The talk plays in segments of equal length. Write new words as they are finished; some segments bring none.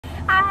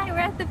Hi, we're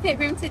at the Pit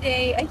Room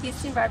today, a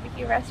Houston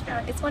barbecue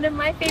restaurant. It's one of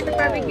my favorite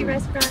barbecue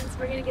restaurants.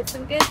 We're gonna get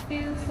some good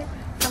food.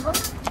 Come on.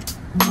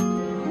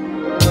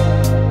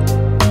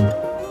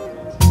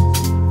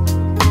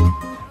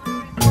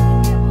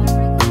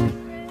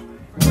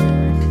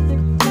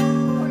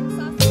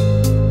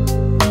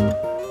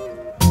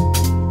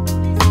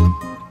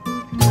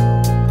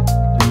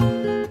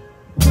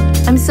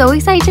 I'm so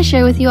excited to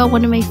share with you all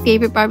one of my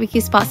favorite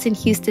barbecue spots in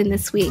Houston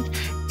this week.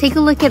 Take a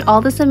look at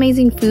all this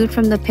amazing food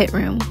from the Pit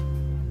Room.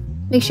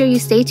 Make sure you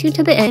stay tuned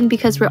to the end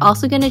because we're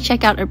also going to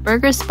check out a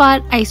burger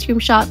spot, ice cream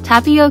shop,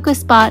 tapioca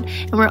spot,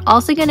 and we're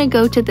also going to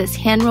go to this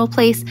hand roll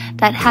place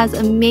that has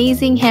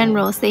amazing hand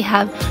rolls. They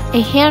have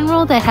a hand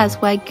roll that has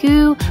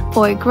wagyu,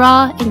 foie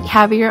gras, and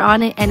caviar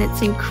on it, and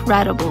it's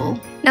incredible.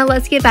 Now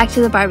let's get back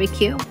to the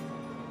barbecue.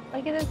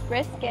 Look at this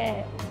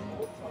brisket.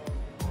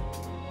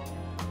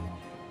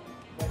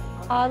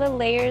 All the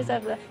layers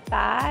of the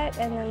fat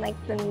and then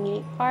like the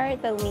meat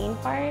part, the lean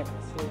part.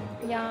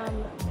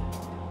 Yum.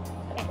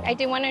 I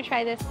do want to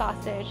try this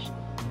sausage.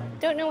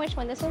 Don't know which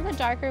one. This one's a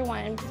darker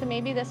one, so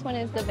maybe this one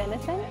is the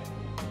venison.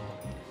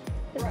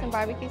 Put some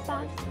barbecue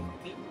sauce.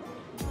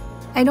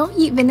 I don't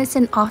eat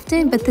venison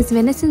often, but this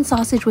venison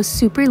sausage was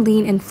super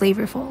lean and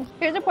flavorful.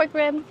 Here's a pork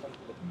rib. It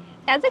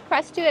has a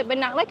crust to it, but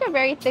not like a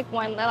very thick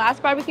one. The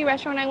last barbecue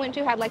restaurant I went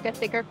to had like a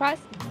thicker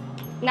crust.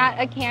 Not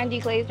a candy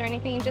glaze or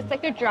anything, just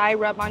like a dry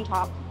rub on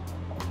top.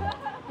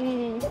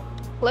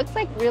 Looks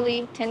like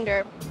really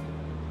tender.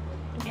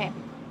 Okay,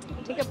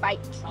 take a bite.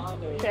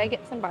 Should I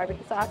get some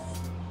barbecue sauce?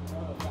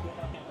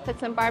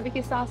 Put some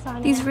barbecue sauce on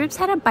it. These ribs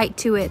had a bite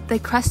to it. The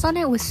crust on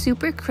it was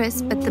super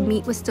crisp, but the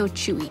meat was still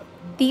chewy.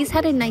 These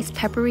had a nice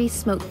peppery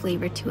smoke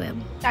flavor to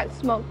them. That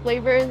smoke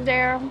flavor is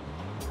there.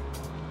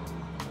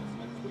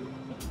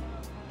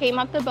 Came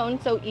up the bone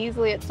so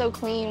easily. It's so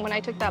clean when I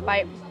took that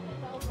bite.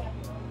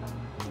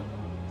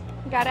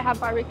 Gotta have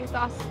barbecue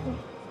sauce.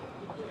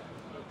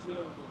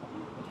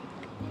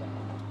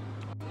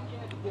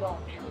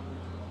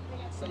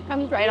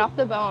 Comes right off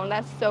the bone.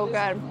 That's so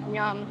good.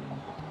 Yum.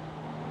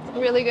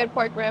 Really good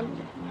pork rib.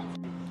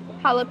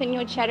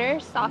 Jalapeno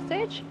cheddar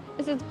sausage.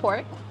 This is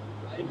pork.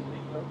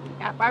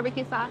 Got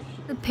barbecue sauce.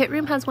 The Pit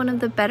Room has one of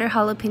the better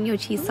jalapeno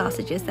cheese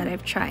sausages that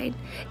I've tried.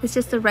 It's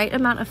just the right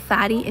amount of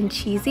fatty and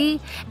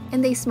cheesy,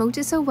 and they smoked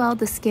it so well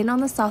the skin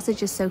on the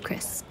sausage is so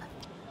crisp.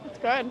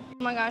 Good.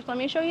 Oh my gosh, let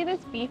me show you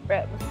this beef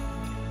rib.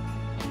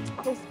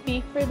 This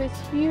beef rib is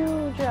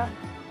huge. I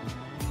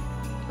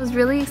was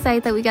really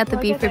excited that we got the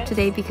beef rib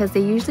today because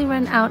they usually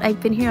run out.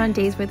 I've been here on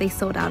days where they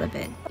sold out of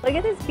it. Look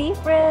at this beef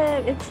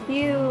rib. It's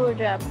huge.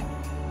 It's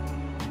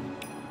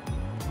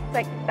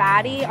like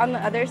fatty on the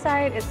other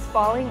side. It's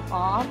falling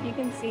off. You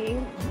can see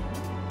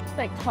it's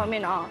like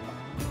coming off.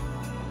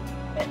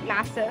 It's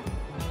massive.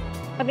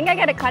 I think I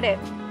gotta cut it.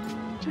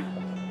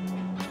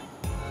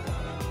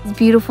 As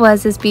beautiful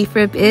as this beef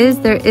rib is,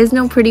 there is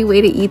no pretty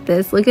way to eat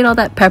this. Look at all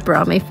that pepper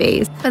on my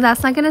face. But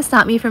that's not gonna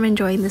stop me from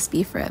enjoying this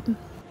beef rib.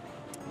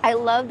 I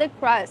love the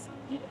crust.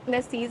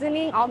 The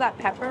seasoning, all that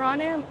pepper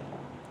on it,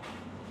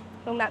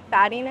 and that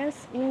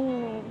fattiness.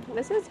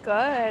 This is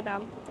good.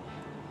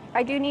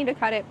 I do need to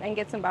cut it and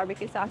get some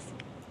barbecue sauce.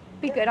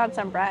 Be good on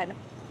some bread.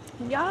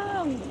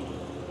 Yum!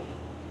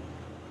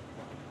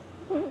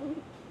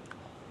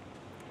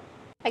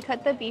 I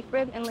cut the beef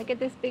rib and look at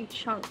this big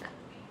chunk.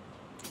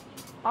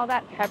 All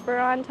that pepper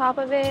on top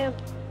of it,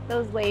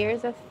 those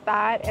layers of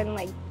fat and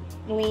like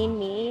lean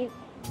meat.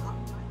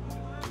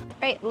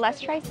 Right, let's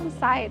try some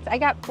sides. I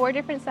got 4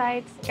 different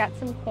sides. Got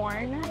some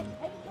corn.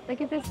 Look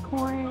at this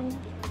corn.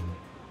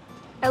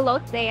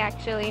 Elote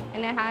actually,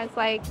 and it has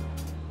like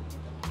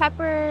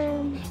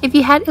pepper. If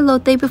you had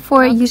elote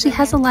before, it usually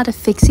has a lot of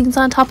fixings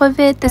on top of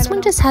it. This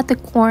one just had the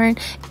corn.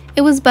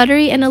 It was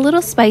buttery and a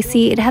little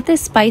spicy. It had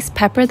this spiced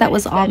pepper that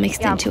was all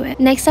mixed into it.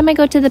 Next time I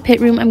go to the Pit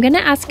Room, I'm going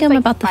to ask them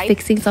about the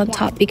fixings on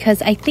top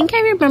because I think I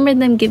remember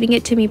them giving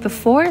it to me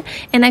before,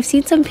 and I've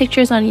seen some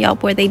pictures on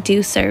Yelp where they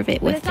do serve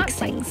it with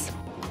fixings.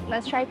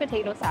 Let's try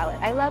potato salad.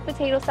 I love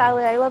potato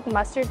salad. I love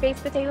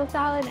mustard-based potato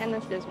salad, and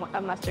this is a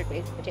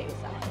mustard-based potato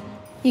salad.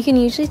 You can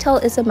usually tell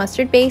it's a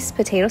mustard-based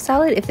potato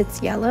salad if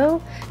it's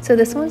yellow. So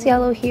this one's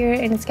yellow here,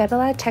 and it's got a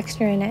lot of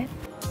texture in it.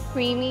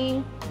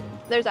 Creamy.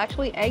 There's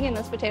actually egg in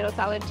this potato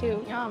salad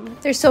too. Yum.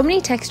 There's so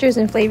many textures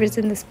and flavors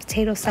in this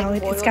potato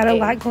salad. Like it's got a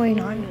lot going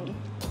on.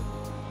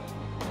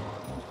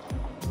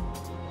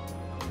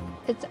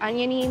 It's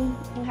oniony.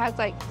 It has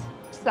like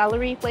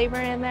celery flavor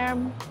in there.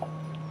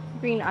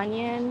 Green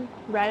onion,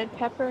 red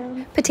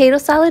pepper. Potato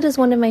salad is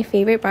one of my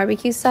favorite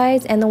barbecue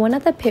sides, and the one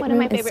at the Pit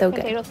Room is so good. One of my favorite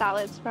potato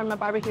salads from a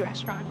barbecue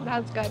restaurant.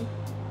 That's good.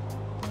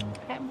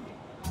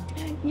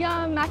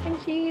 Yum, mac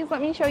and cheese.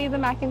 Let me show you the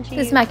mac and cheese.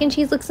 This mac and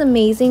cheese looks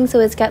amazing. So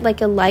it's got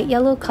like a light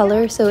yellow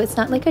color. So it's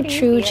not like a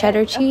true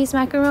cheddar cheese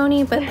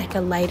macaroni, but like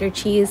a lighter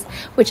cheese,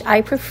 which I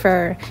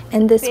prefer.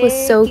 And this was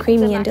so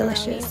creamy and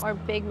delicious. Or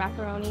big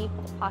macaroni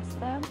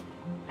pasta.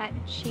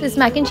 This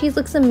mac and cheese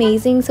looks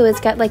amazing. So it's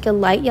got like a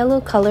light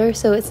yellow color,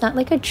 so it's not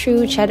like a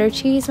true cheddar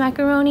cheese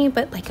macaroni,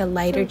 but like a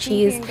lighter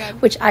cheese,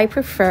 which I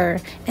prefer.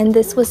 And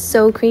this was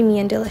so creamy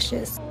and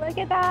delicious. Look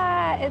at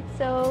that, it's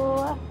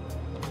so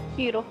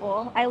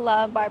beautiful. I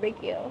love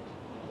barbecue.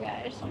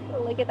 Gosh,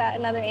 look at that,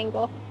 another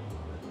angle.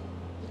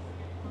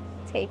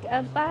 Take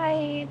a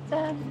bite.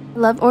 I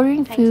love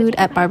ordering food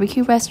at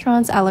barbecue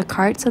restaurants a la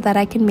carte so that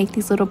I can make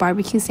these little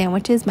barbecue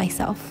sandwiches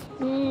myself.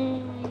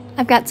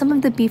 I've got some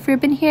of the beef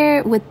rib in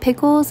here with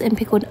pickles and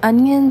pickled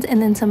onions,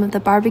 and then some of the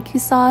barbecue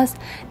sauce.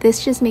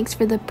 This just makes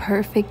for the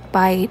perfect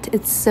bite.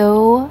 It's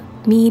so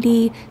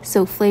meaty,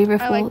 so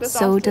flavorful,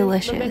 so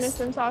delicious. The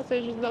venison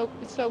sausage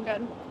is so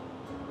good.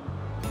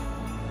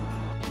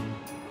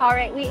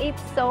 Alright, we ate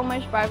so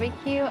much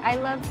barbecue. I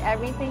loved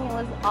everything. It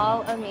was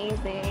all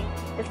amazing.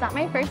 It's not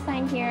my first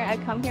time here. I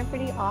come here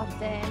pretty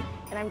often,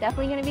 and I'm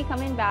definitely going to be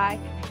coming back.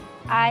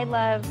 I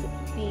loved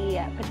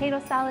the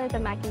potato salad, the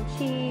mac and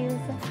cheese.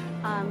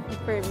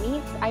 For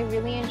meats, I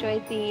really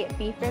enjoyed the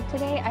beef rib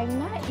today. I'm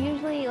not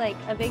usually like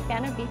a big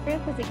fan of beef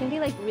rib because it can be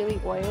like really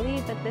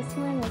oily, but this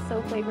one was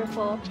so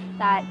flavorful.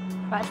 That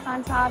crust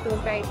on top, it was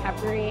very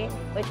peppery,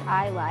 which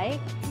I like.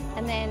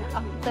 And then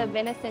the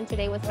venison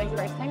today was my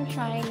first time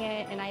trying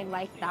it, and I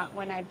like that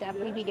one. I'd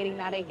definitely be getting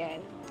that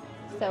again.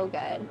 So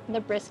good.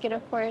 The brisket,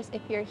 of course,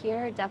 if you're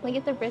here, definitely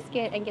get the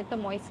brisket and get the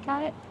moist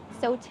cut.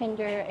 So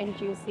tender and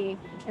juicy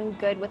and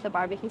good with the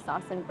barbecue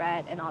sauce and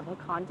bread and all the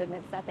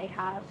condiments that they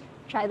have.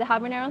 Try the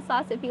habanero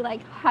sauce if you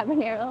like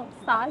habanero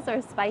sauce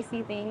or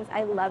spicy things.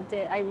 I loved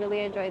it. I really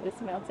enjoyed this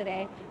meal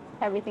today.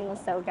 Everything was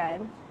so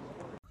good.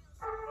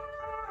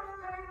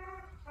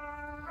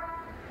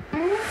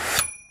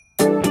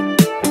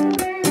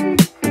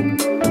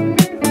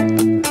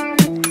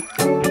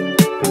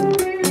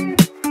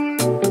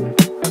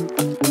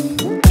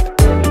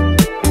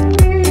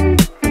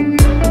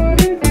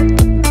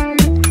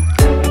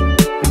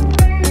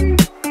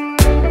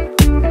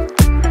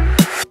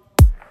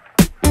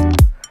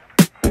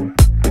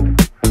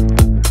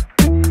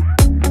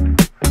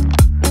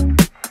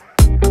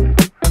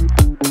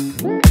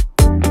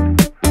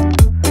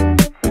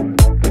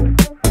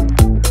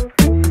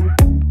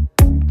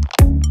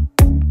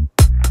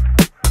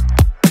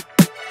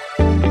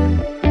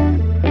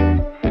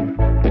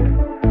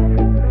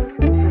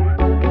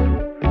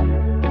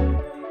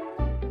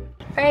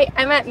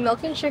 I'm at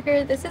Milk and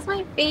Sugar. This is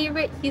my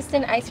favorite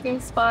Houston ice cream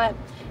spot.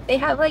 They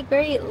have like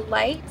very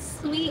light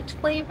sweet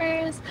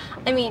flavors.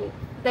 I mean,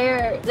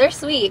 they're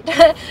sweet,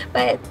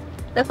 but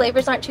the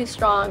flavors aren't too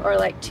strong or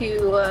like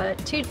too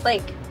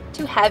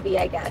heavy,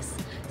 I guess.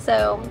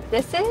 So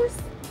this is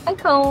a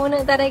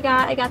cone that I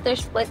got. I got their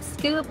split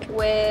scoop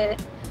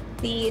with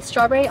the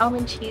strawberry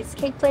almond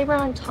cheesecake flavor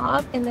on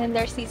top, and then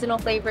their seasonal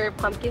flavor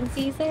pumpkin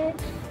season.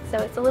 So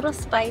it's a little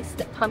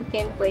spiced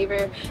pumpkin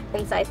flavor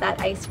inside that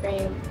ice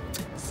cream.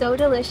 So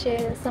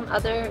delicious. Some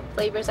other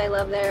flavors I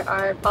love there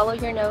are Follow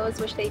Your Nose,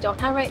 which they don't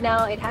have right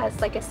now. It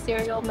has like a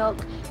cereal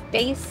milk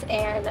base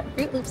and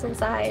Fruit Loops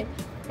inside.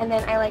 And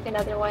then I like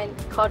another one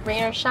called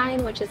Rain or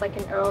Shine, which is like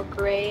an Earl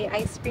Grey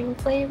ice cream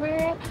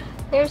flavor.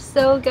 They're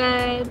so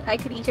good. I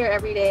could eat here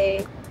every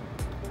day.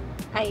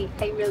 I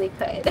really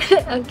could.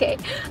 Okay.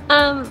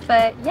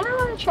 But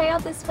yeah, try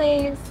out this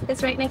place.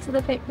 It's right next to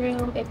the pit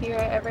room if you're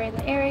ever in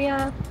the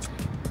area.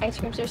 Ice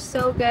creams are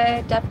so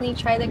good. Definitely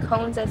try the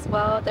cones as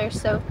well.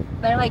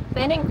 They're like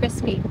thin and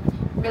crispy.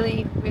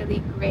 Really, really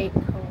great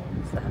cones.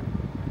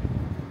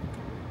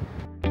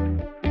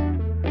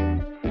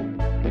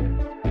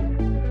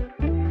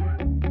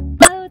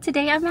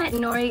 Today I'm at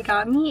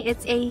Norigami.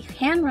 It's a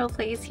hand roll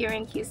place here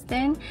in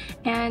Houston,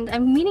 and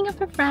I'm meeting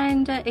up a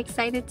friend,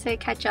 excited to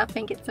catch up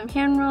and get some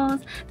hand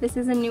rolls. This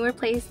is a newer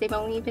place. They've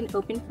only been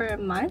open for a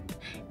month,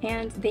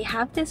 and they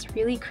have this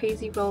really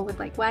crazy roll with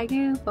like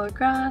Wagyu, foie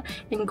gras,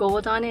 and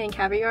gold on it and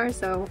caviar,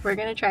 so we're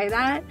gonna try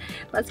that.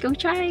 Let's go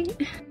try.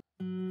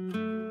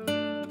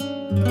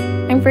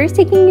 I'm first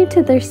taking you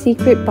to their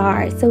secret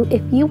bar. So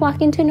if you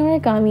walk into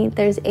Norigami,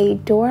 there's a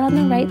door on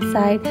the right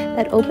side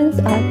that opens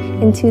up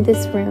into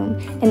this room.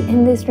 And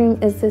in this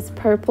room is this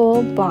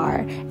purple bar.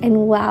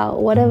 And wow,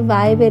 what a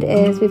vibe it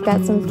is. We've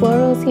got some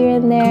florals here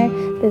and there.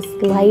 This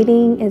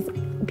lighting is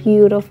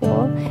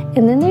beautiful.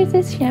 And then there's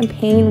this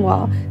champagne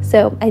wall.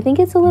 So I think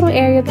it's a little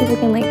area people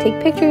can like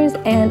take pictures,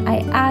 and I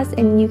asked,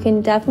 and you can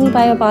definitely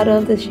buy a bottle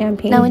of this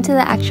champagne. Now into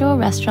the actual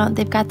restaurant,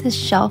 they've got this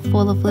shelf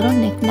full of little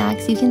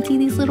knickknacks. You can see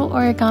these little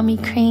origami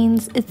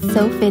cranes. It's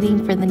so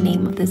fitting for the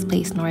name of this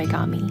place,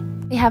 Norigami.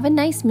 They have a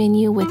nice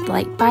menu with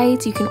light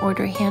bites. You can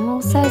order hand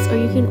roll sets, or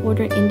you can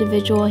order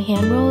individual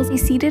hand rolls. They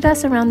seated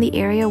us around the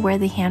area where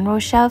the hand roll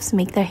chefs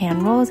make their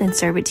hand rolls and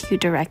serve it to you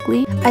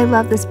directly. I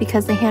love this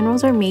because the hand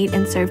rolls are made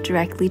and served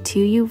directly to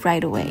you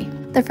right away.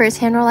 The first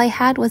hand roll I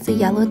had was the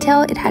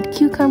yellowtail. It had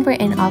cucumber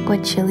and agua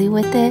chili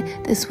with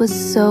it. This was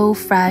so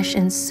fresh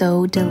and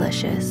so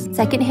delicious.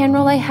 Second hand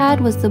roll I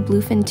had was the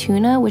bluefin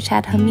tuna, which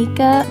had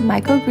jamaica,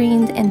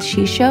 microgreens, and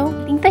shisho.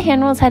 I think the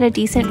hand rolls had a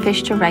decent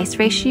fish to rice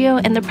ratio,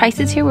 and the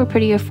prices here were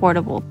pretty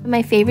affordable.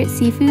 My favorite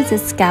seafoods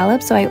is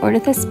scallops, so I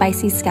ordered the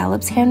spicy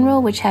scallops hand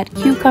roll, which had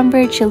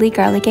cucumber, chili,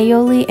 garlic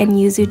aioli, and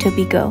yuzu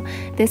tobiko.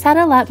 This had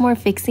a lot more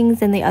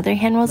fixings than the other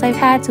hand rolls I've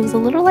had, so it was a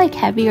little like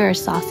heavier or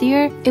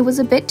saucier. It was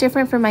a bit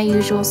different from my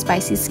usual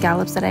spicy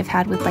scallops that I've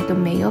had with like a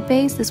mayo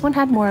base. This one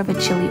had more of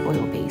a chili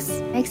oil base.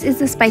 Next is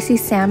the spicy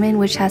salmon,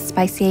 which has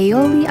spicy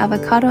aioli,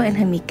 avocado, and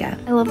jamaica.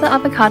 I love the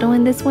avocado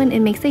in this one. It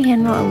makes the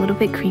hand roll a little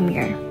bit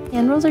creamier.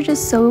 Hand rolls are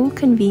just so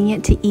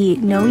convenient to eat,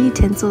 no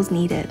utensils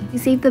needed. We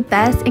saved the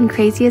best and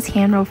craziest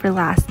hand roll for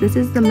last. This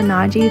is the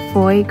Menage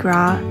foie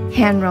gras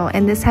hand roll,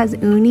 and this has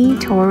uni,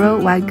 toro,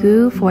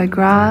 wagyu, foie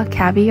gras,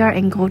 caviar,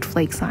 and gold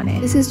flakes on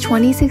it. This is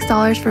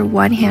 $26 for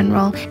one hand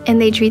roll,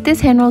 and they treat this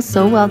hand roll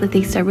so well that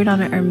they serve it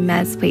on an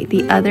Hermes plate.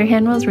 The other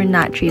hand rolls were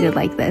not treated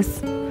like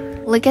this.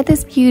 Look at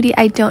this beauty.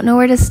 I don't know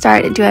where to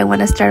start. Do I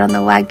want to start on the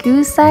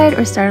wagyu side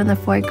or start on the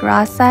foie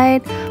gras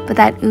side? But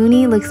that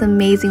uni looks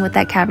amazing with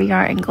that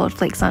caviar and gold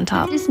flakes on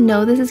top. Just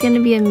know this is going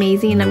to be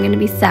amazing, and I'm going to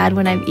be sad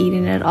when I've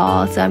eaten it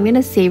all, so I'm going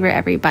to savor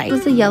every bite.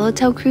 This was the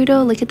yellowtail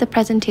crudo. Look at the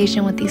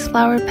presentation with these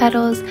flower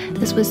petals.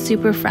 This was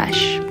super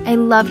fresh. I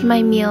loved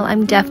my meal.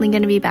 I'm definitely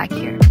going to be back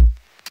here.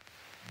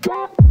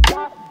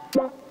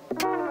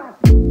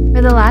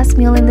 For the last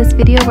meal in this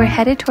video, we're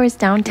headed towards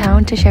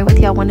downtown to share with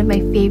y'all one of my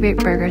favorite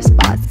burger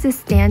spots. This is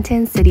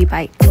Stanton City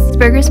Bites. This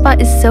burger spot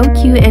is so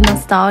cute and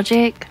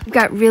nostalgic. We've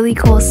got really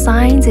cool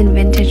signs and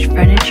vintage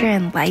furniture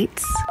and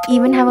lights. We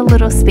even have a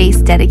little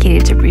space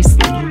dedicated to Bruce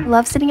Lee. I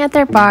love sitting at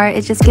their bar.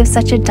 It just gives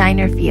such a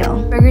diner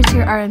feel. Burgers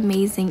here are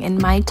amazing, and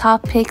my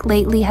top pick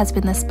lately has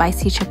been the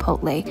spicy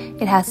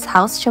chipotle. It has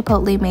house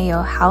chipotle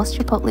mayo, house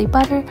chipotle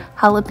butter,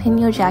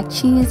 jalapeno jack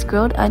cheese,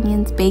 grilled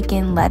onions,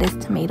 bacon, lettuce,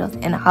 tomatoes,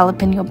 and a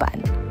jalapeno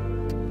bun.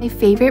 My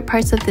favorite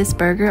parts of this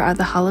burger are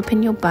the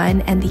jalapeno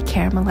bun and the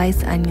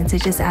caramelized onions.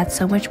 It just adds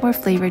so much more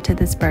flavor to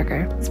this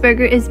burger. This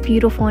burger is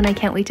beautiful, and I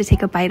can't wait to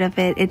take a bite of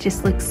it. It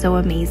just looks so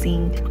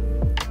amazing.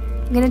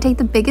 I'm gonna take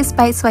the biggest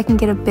bite so I can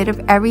get a bit of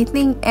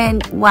everything,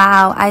 and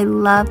wow, I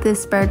love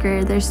this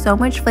burger. There's so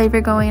much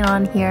flavor going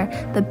on here.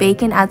 The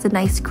bacon adds a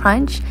nice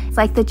crunch. It's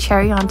like the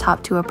cherry on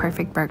top to a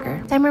perfect burger.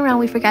 This time around,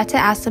 we forgot to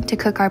ask them to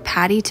cook our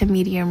patty to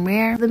medium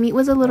rare. The meat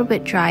was a little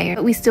bit drier,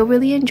 but we still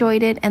really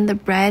enjoyed it, and the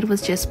bread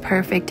was just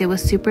perfect. It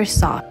was super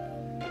soft.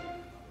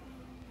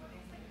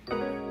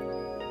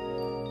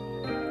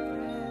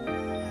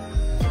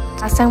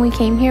 Last time we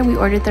came here, we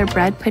ordered their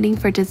bread pudding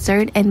for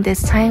dessert, and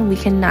this time we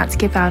cannot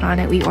skip out on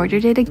it. We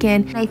ordered it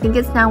again, and I think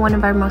it's now one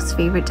of our most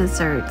favorite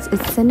desserts.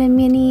 It's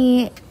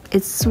cinnamony,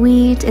 it's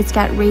sweet, it's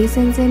got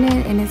raisins in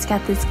it, and it's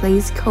got this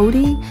glazed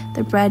coating.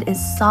 The bread is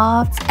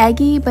soft,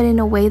 eggy, but in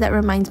a way that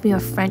reminds me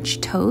of French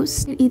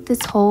toast. You eat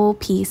this whole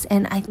piece,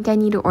 and I think I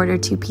need to order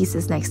 2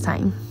 pieces next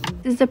time.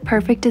 This is the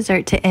perfect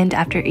dessert to end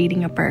after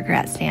eating a burger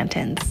at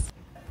Stanton's.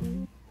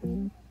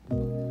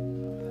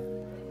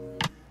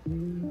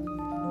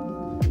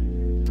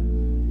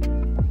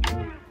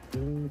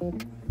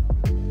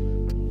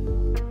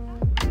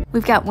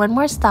 We've got one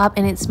more stop,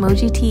 and it's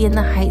Moge TEE in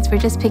the Heights. We're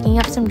just picking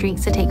up some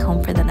drinks to take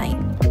home for the night.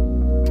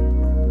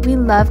 We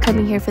love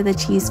coming here for the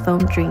cheese foam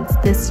drinks.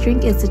 This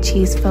drink is the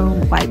cheese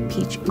foam white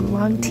peach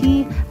oolong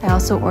tea. I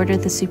also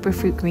ordered the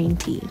superfruit green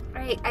tea.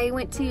 Alright, I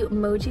went to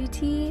Moge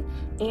TEE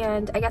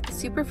and I got the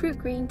superfruit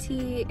green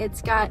tea.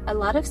 It's got a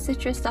lot of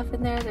citrus stuff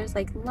in there. There's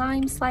like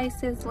lime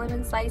slices,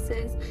 lemon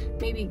slices,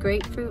 maybe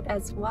grapefruit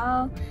as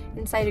well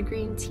inside a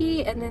green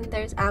tea, and then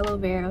there's aloe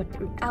vera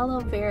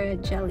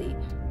jelly.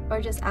 Or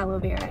just aloe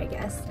vera, I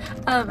guess.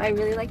 I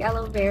really like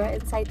aloe vera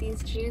inside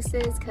these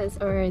juices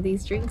or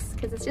these drinks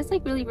because it's just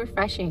like really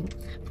refreshing.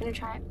 I'm gonna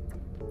try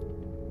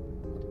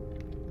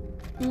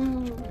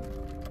it.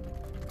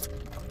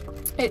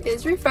 It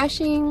is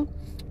refreshing.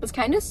 It's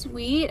kind of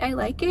sweet. I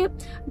like it.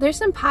 There's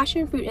some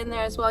passion fruit in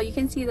there as well. You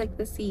can see like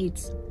the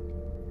seeds.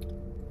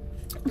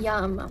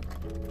 Yum.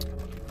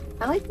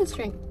 I like this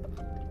drink.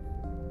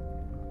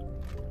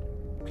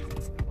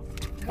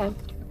 Okay,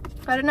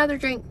 got another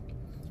drink.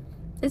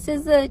 This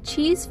is the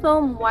cheese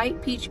foam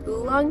white peach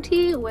oolong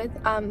tea with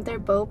their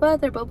boba.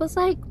 Their boba's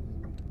like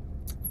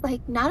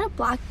not a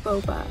black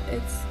boba.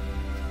 It's,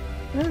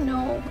 I don't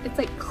know, it's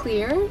like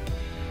clear,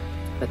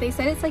 but they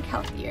said it's like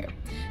healthier.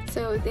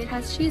 So it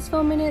has cheese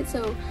foam in it,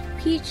 so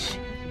peach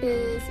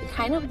is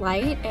kind of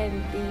light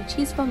and the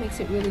cheese foam makes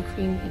it really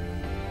creamy.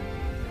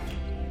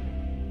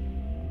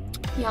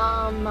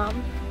 Yum,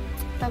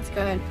 that's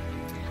good.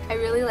 I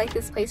really like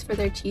this place for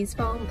their cheese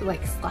foam,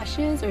 like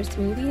slushes or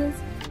smoothies.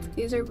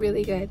 These are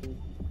really good.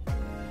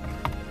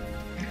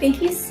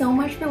 Thank you so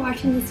much for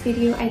watching this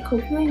video. I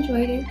hope you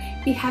enjoyed it.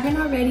 If you haven't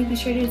already, be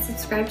sure to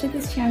subscribe to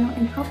this channel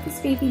and help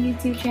this baby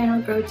YouTube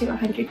channel grow to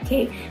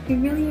 100K. We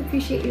really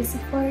appreciate your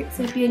support.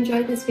 So if you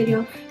enjoyed this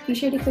video, be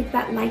sure to click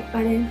that like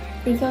button.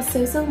 Thank y'all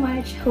so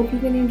much. Hope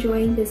you've been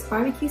enjoying this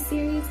barbecue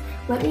series.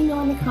 Let me know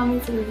in the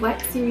comments of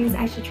what series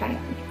I should try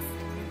out next.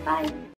 Bye!